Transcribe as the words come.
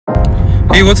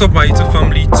Hey, what's up my YouTube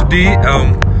family? Today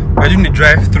we're doing a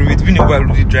drive-through. It's been a while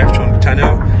we did drive-through on the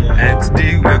channel, and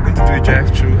today we're going to do a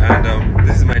drive-through, and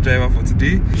this is my driver for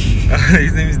today.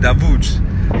 His name is Davuj.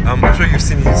 I'm sure you've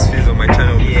seen his face on my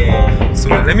channel before. So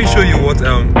let me show you what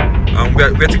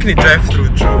we're taking a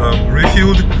drive-through to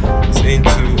Refield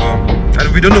into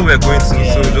and we don't know where we're going to,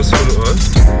 so just follow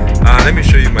us. Let me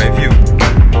show you my view.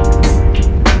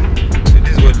 So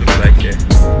this is what it looks like here.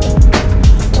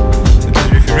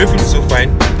 Refuge is so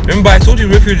fine. Remember, I told you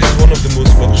Refuge is one of the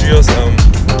most luxurious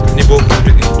neighborhoods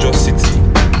in Jos City.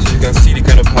 So you can see the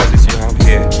kind of houses you have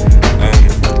here.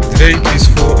 It's very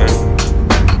peaceful, and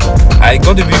I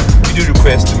got a video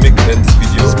request to make this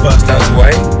video. That's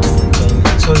why.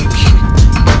 So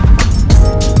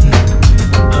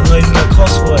I'm not using a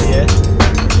cuss word, yeah.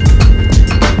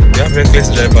 We have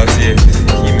reckless drivers here.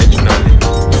 He mentioned that.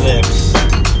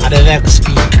 I don't like to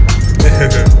speak.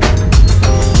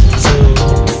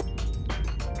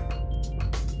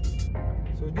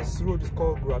 So this road is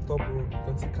called Plateau Road. You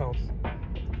can see cows.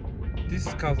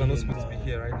 These cows are not supposed to be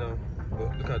here right now.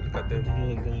 But look at them.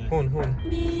 Horn.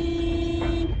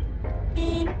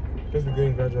 Just be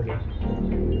going gradually.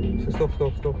 So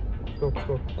stop.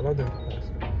 Allow them to pass.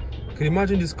 Can you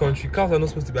imagine this country? Cows are not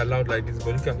supposed to be allowed like this,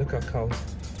 but look at cows.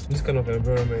 This kind of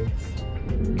environment.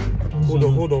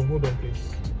 Hold on,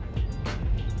 please.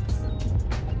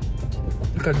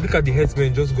 Look at the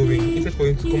headsman just going. Instead for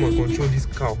him to come and control this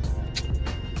cow.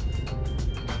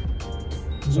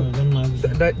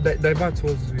 Divert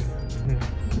towards the way.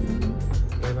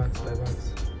 Divert.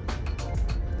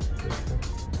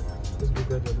 Let's go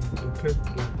gradually.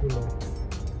 Don't go long.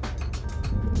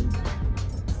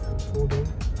 Hold on.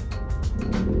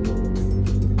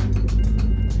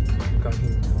 Look at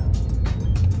him.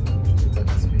 Look at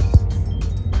his face.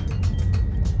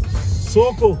 So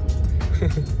cool.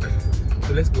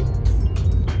 So let's go.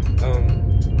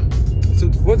 So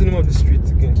what's the name of the street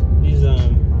again? This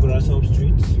Plateau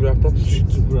Street. Plateau Street.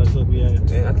 Plateau,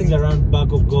 yeah. I think it's around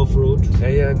back of Golf Road.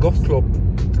 Yeah, golf club.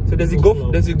 So there's a golf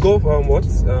club golf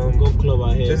club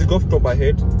ahead. There's a golf club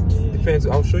ahead. Yeah. The fence.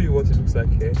 I'll show you what it looks like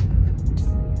here.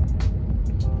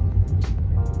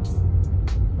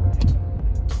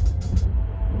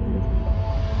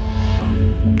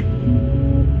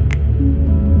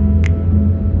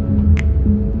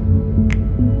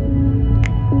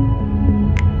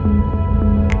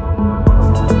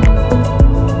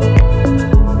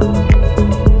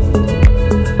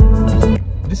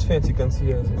 You can see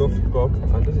here is golf club,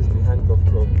 and this is behind golf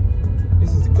club.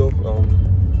 This is the golf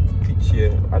pitch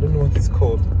here. I don't know what it's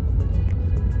called.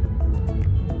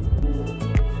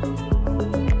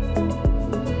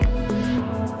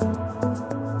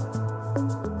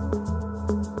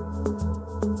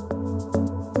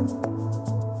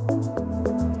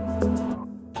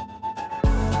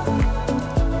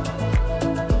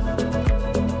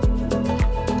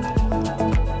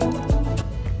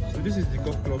 So this is the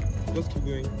golf club. Just keep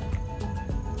going.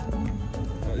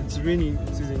 It's raining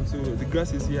season, so the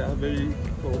grasses here are very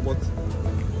tall, but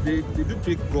they do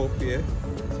play golf here,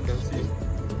 as you can see.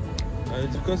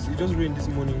 It's because it just rained this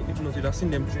morning. If not, you'd have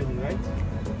seen them training, right?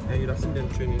 And you'd have seen them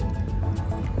training.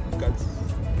 Look at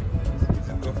it's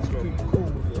a golf club. Pretty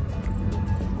cold,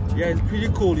 yeah, it's pretty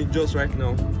cold in Jos right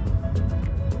now.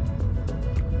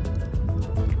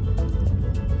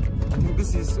 I think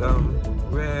this is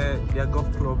where their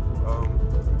golf club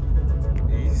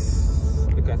is.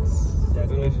 Look at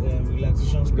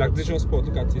relaxation spot.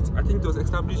 Look at it. I think it was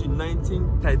established in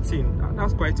 1913.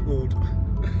 That's quite old.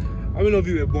 How many of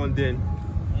you were born then?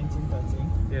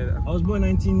 1913. Yeah. I was born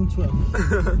 1912.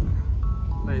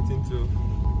 1912.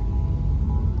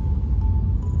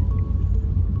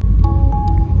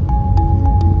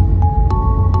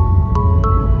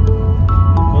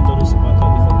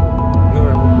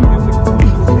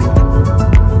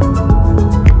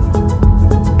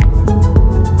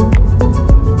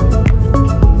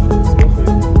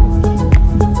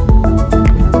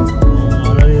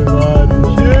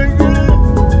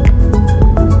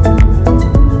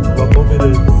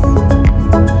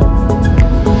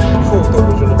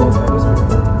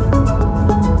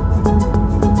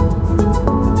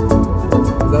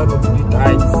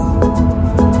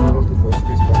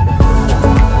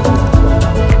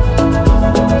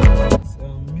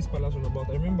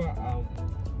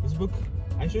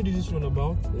 I showed you this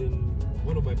runabout in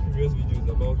one of my previous videos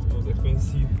about the most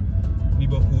expensive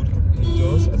neighborhood in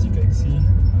Jos, as you can see.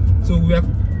 So we are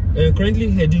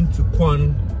currently heading to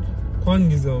Kwan.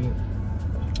 Kwan is an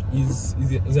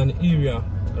area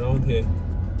around here.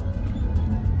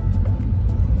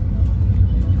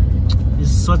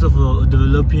 It's sort of a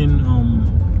developing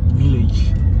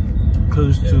village.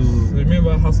 close to. So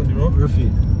remember House on the Rock? Ruffy.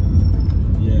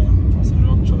 Yeah, House on the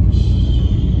Rock Church.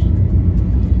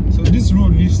 So this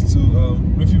road leads to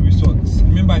Ruffy Resort.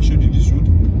 Remember I showed you this road?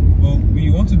 Well, we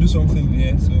want to do something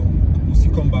there, so we'll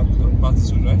still come back and pass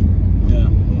this road, right? Yeah.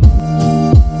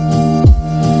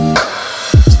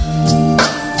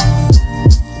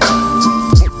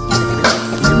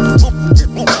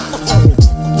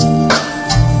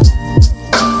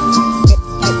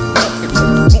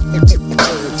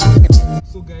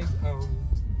 So guys,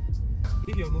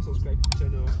 if you have not subscribed to the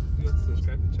channel, you have to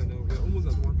subscribe to the channel. We're almost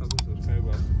at 1,000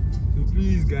 subscribers. So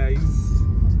please guys,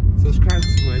 subscribe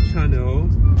to my channel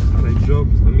and I drop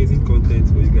amazing content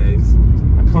for you guys.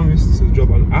 I promise to drop.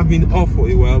 I've been off for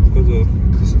a while because of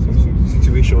some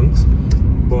situations,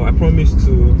 but I promise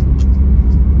to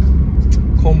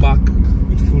come back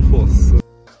with full force. So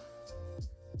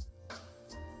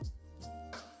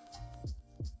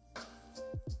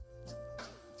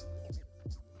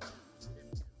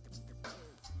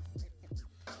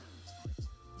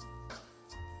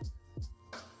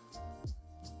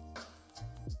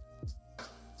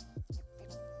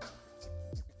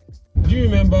do you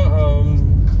remember,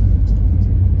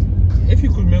 if you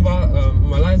could remember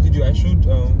my last video, I showed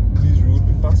this road,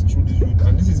 we passed through this road,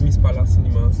 and this is Miss Palace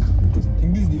Cinemas. I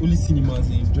think this is the only cinemas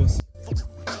in Jos.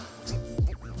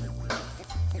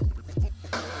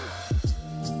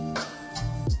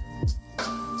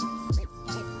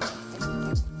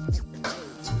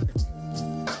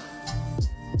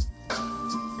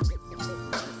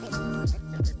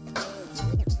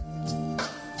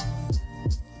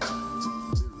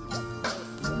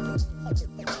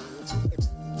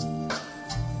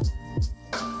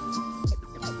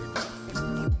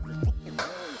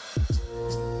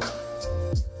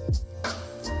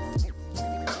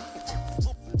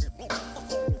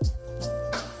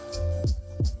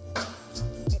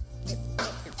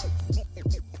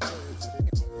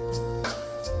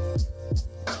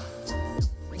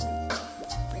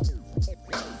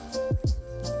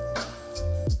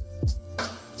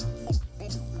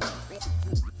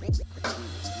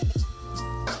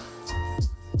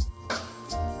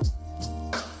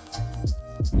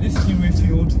 This is still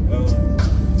Rayfield.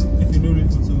 If you know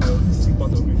Rayfield so well, this is still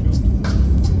part of Rayfield.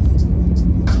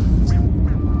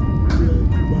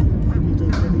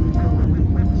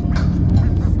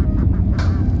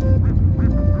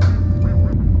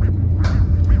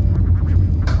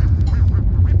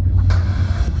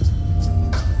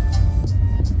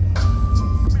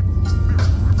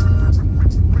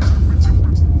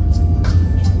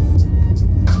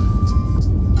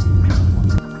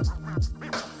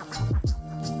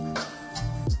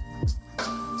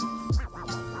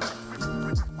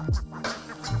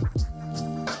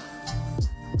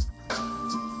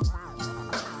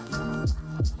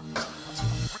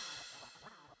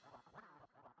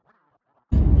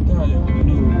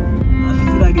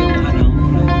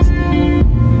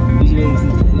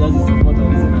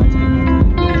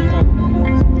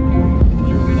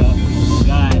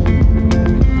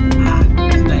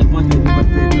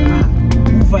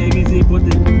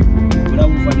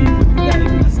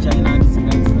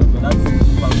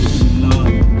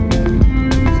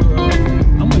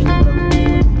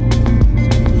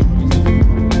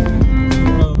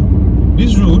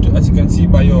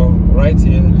 By your right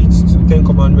here leads to 10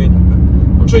 Commandments.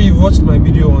 I'm sure you've watched my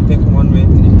video on 10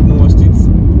 Commandments. If you've not watched it,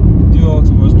 do all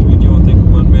to watch the video on 10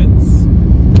 Commandments.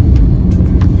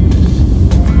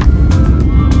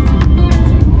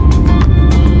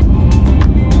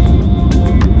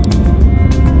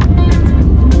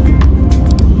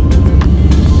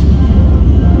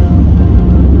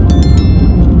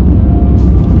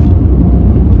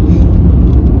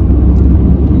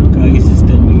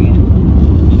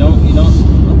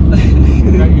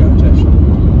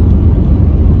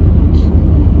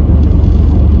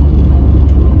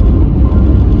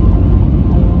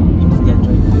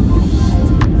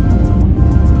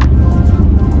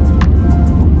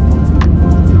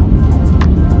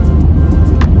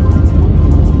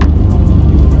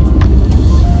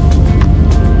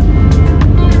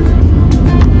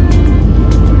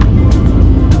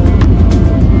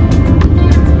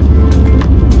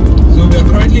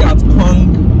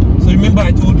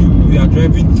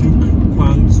 Driving through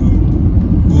Kwang to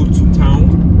go to town,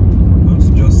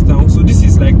 to Jos town. So this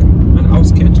is like an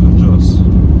outskirts of Jos,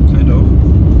 kind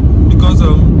of, because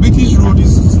British Road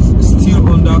is still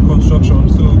under construction.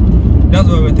 So that's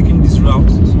why we're taking this route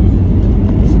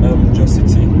to Jos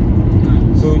City.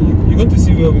 So you're going to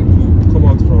see where we come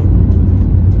out from.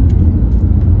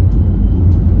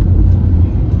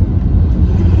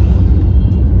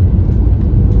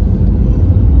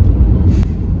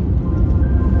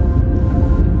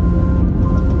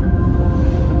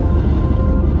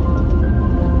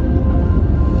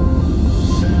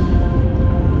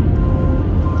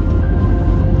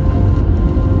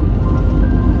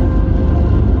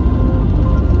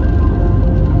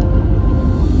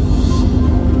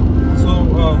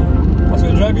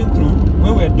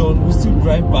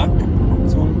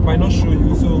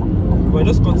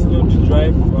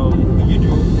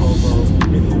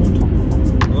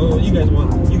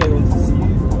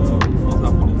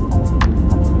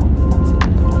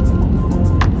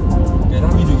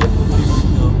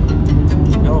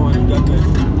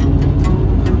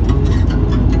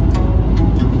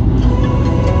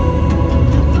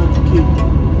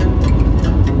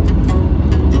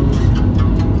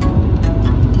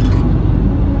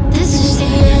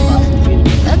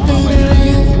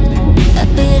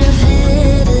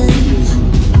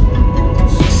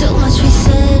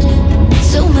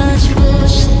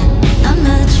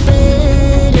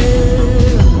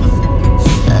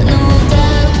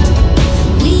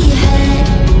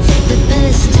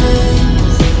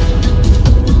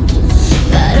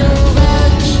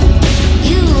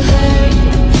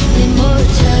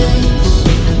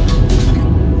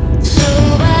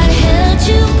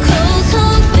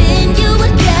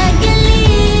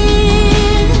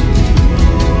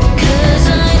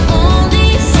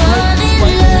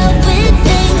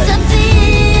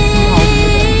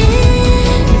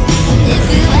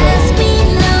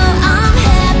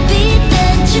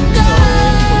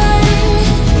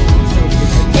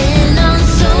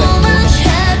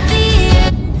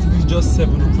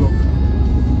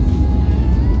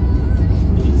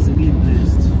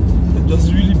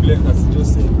 really blend, as you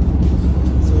just said.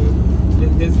 So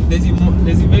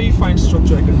there's a very fine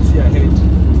structure I can see ahead. So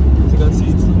you can see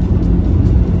it.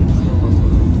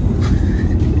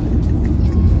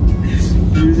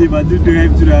 If I do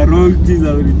drive to the wrong things,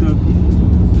 I will return.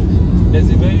 There's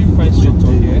a very fine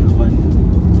structure here. You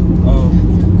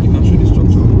can show the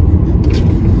structure.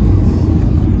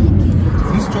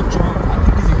 This structure, I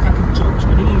think, is a Catholic church. I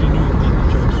don't really know the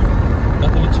church.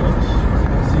 Catholic church.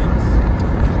 See,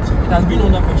 it has been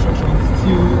under construction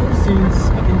since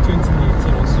I think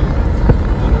 2019 or so.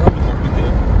 And it will be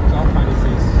completed. So how fine it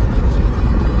is.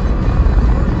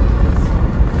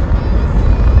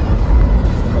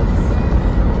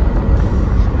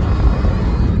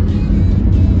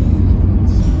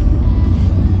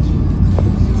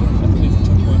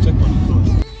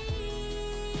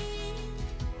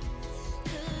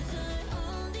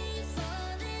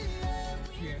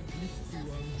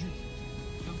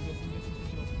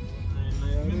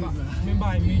 Remember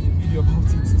I made a video about it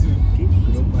too. You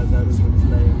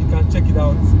can check it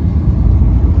out.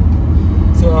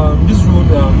 So this road,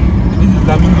 this is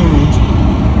Flamingo Road.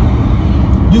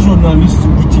 This road now leads to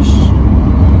British.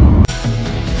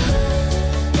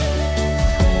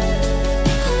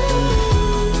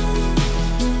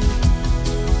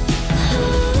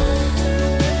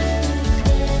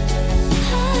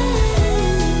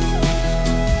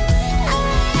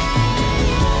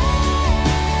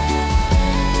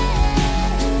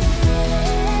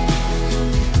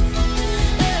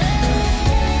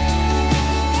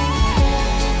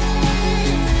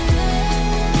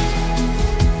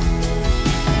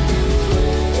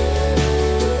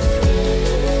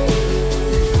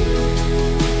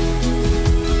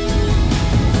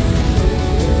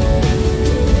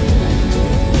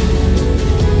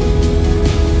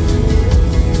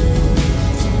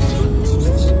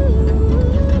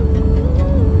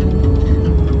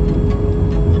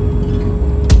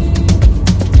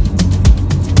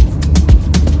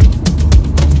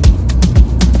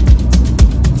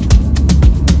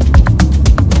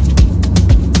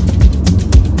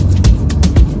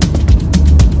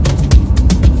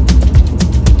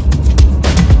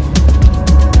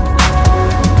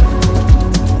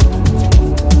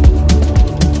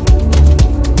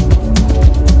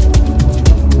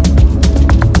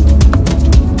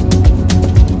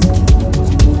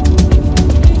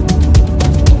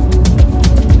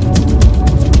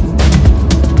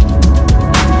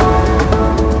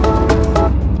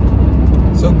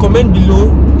 Comment below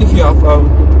if you have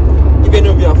if any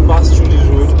of you have passed through this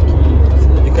road.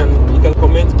 You can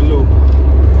comment below.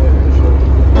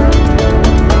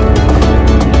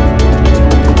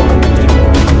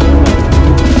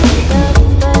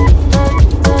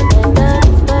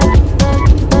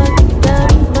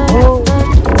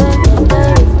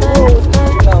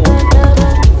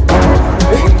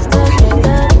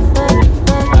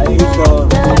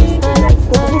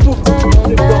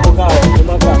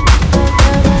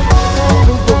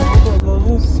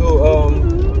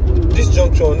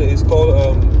 Is called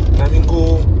Flamingo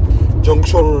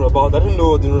Junction Roundabout. I don't know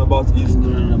what the roundabout is.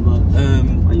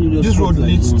 This road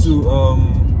leads to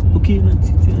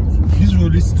this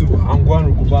road leads to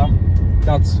Angwan Rukuba.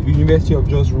 That's the University of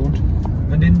Jos Road.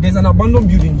 And then there's an abandoned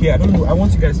building here. I don't know. I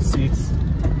want you guys to see it.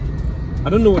 I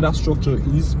don't know what that structure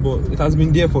is, but it has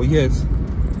been there for years.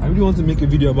 I really want to make a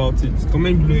video about it.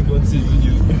 Comment below if you want to see the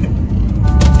video.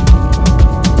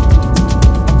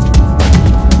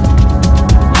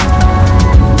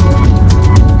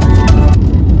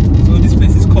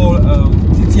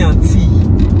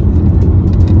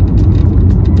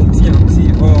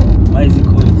 Why is it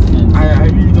called TNT? I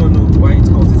really don't know why it's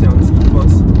called TNT, but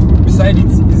beside it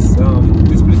is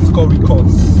this place is called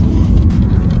Records.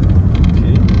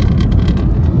 Okay.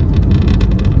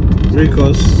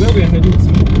 Records. Where we are heading to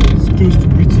is close to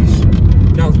British.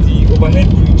 That's the overhead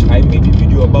bridge I made a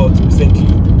video about recently.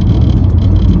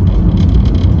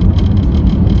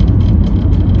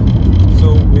 So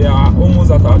we are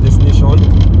almost at our destination.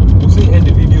 We'll soon end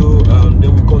the video and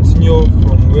then we continue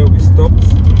from where we stopped.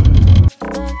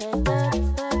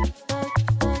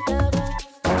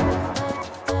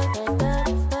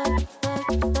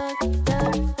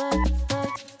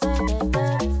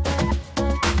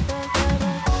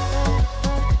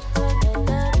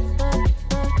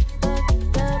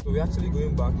 We're actually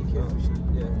going back.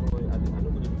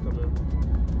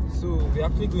 So we're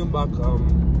actually going back.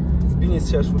 It's been a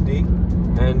stressful day,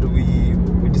 and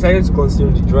we decided to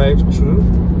continue the drive through.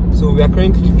 So we are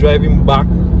currently driving back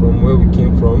from where we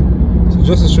came from. So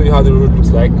just to show you how the road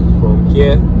looks like from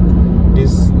here,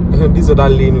 this other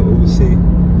lane, we will say.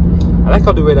 I like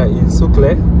how the weather is so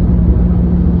clear.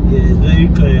 it's very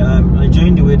clear. I'm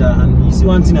enjoying the weather, and you see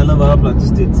one thing I love about Plateau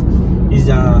State is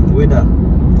the weather.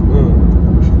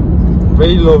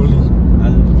 Very lovely.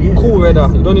 And yeah, Cool weather.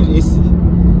 You don't need AC.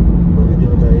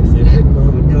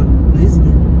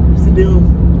 It's the day off.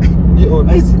 Day on.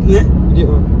 It's Day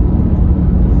on.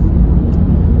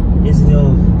 the day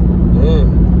off. Yeah.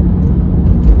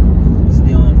 It's the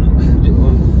day on. Day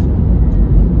on.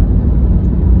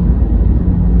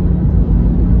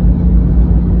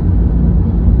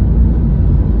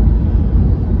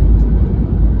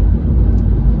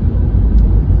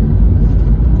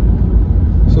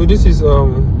 So this is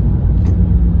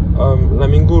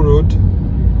Lamingo Road.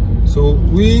 So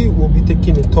we will be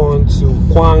taking a turn to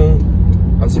Kwang,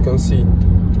 as you can see.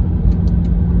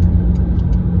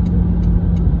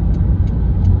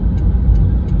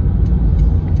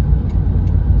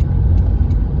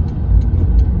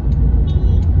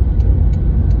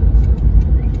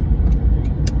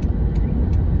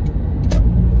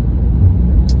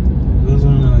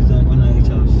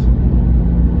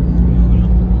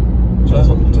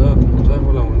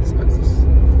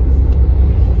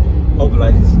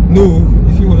 No,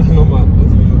 if you want to normal,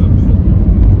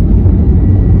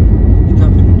 you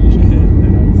can't fit your hair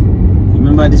like that.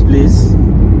 Remember this place?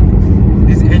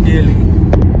 This NDLA.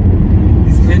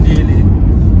 This NDLA.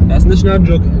 That's National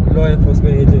Drug Law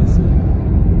Enforcement Agency.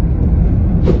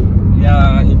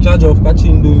 Yeah, in charge of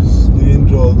catching those doing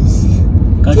drugs.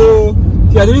 So,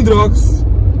 if you are doing drugs,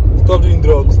 stop doing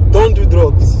drugs. Don't do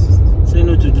drugs. Say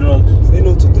no to drugs. Say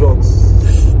no to drugs.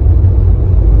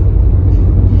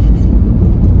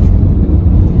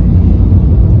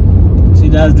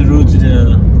 That's the road to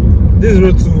the. This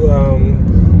road to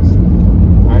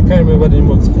I can't remember the name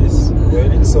of the place.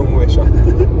 Well, it's somewhere. Those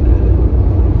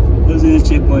are the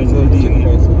checkpoints. No, the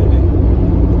checkpoints already.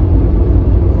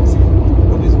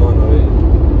 What is one already?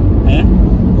 Eh?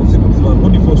 What is one?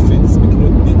 What the four streets making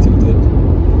it be tilted?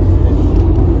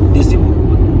 This.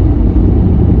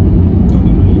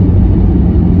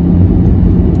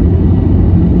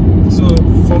 So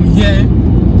from here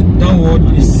downward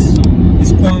is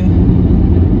Kwang.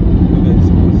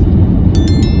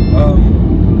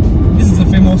 This is a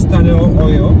famous tunnel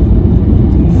oil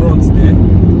in front there.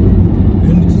 You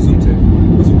don't need to zoom there.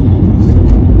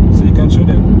 So you can show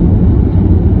them.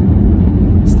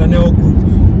 Tunnel group.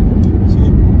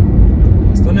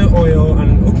 So tunnel oil and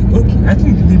okay. I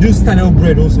think they do tunnel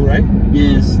bread also, right?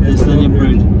 Yes, there's tunnel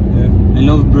bread. Yeah. I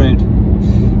love bread.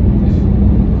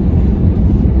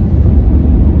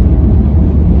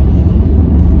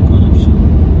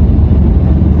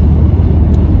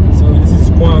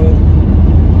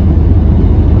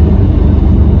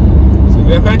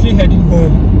 We are currently heading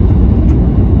home.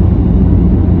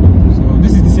 So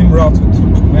this is the same route we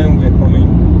took when we were coming.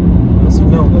 And so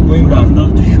now we're going back. I would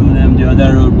love to show them the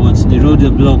other road, but the road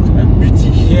is blocked at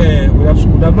British. Yeah, we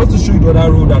would have loved to show you the other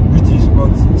road at British,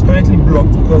 but it's currently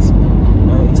blocked because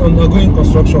it's undergoing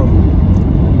construction.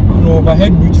 An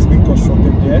overhead bridge is being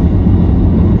constructed there.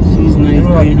 She's nice. The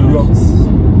road has been blocked.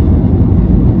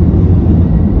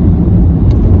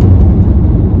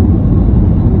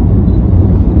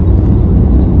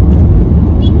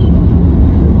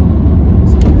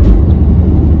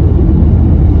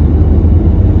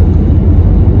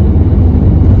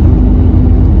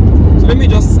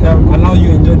 Allow you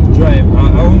enjoy the drive.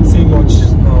 I won't say much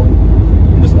now.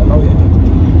 Just allow you enjoy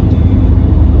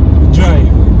the drive.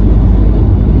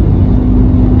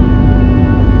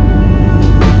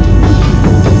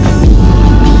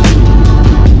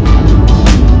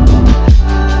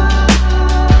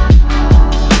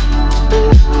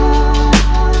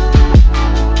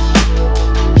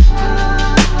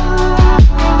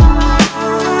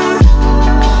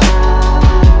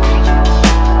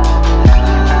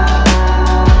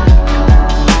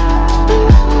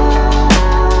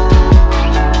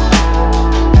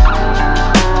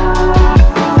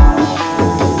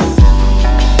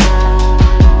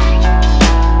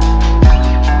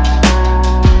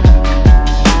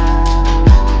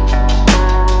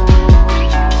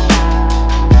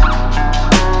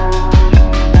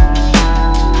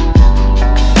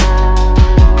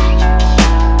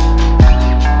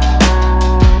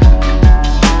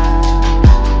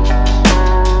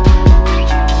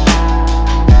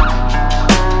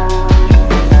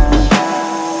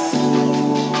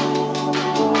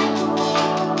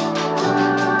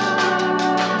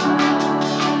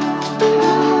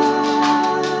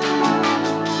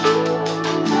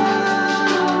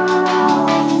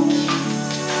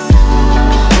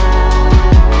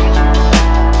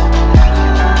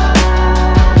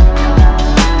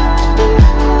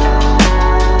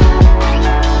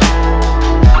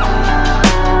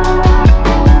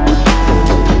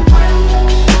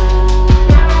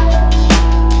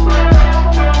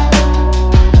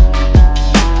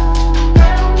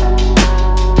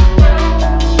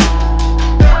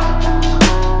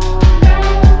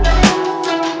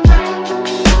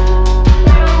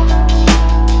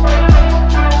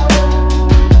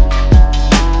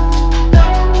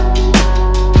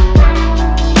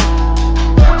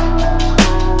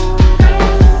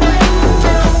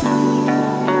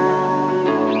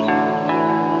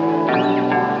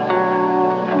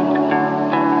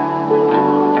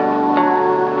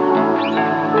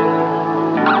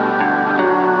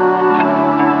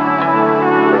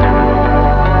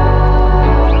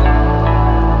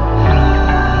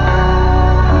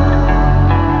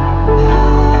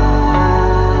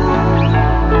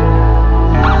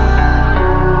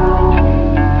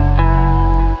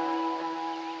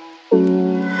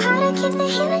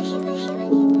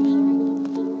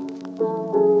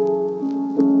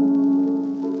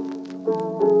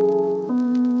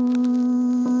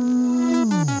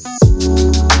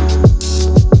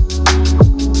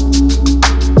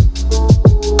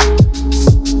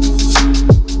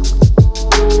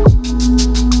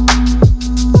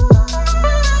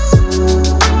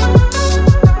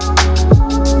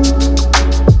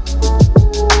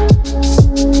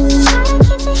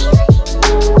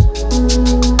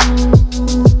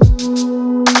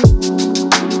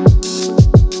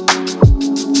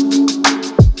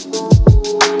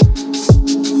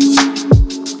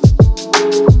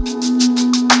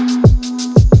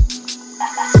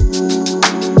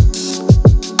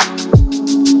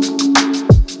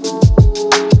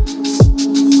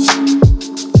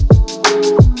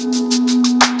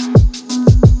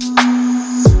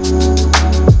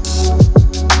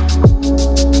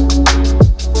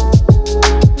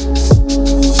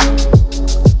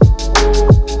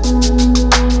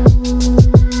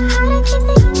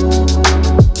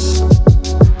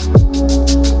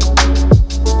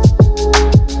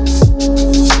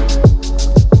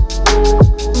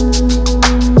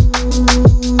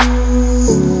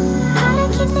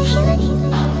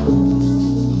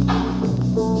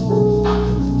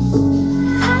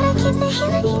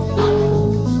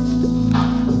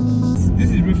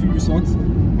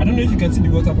 can see the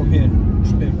water from here.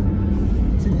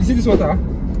 You see this water?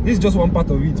 This is just one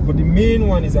part of it, but the main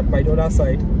one is by the other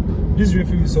side. This is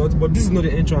refuge resort, but this is not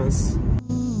the entrance.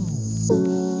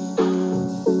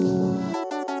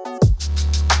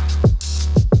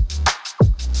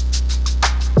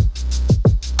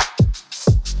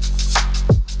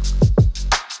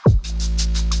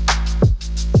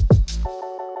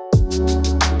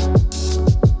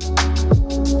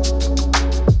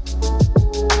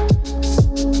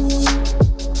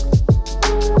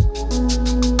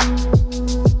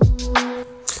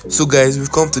 So guys,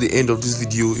 we've come to the end of this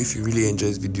video. If you really enjoyed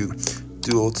this video,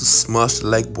 do also smash the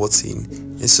like button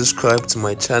and subscribe to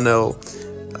my channel.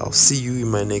 I'll see you in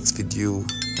my next video,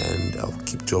 and I'll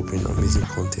keep dropping amazing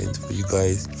content for you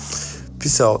guys.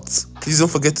 Peace out. Please don't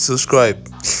forget to subscribe.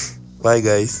 Bye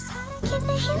guys.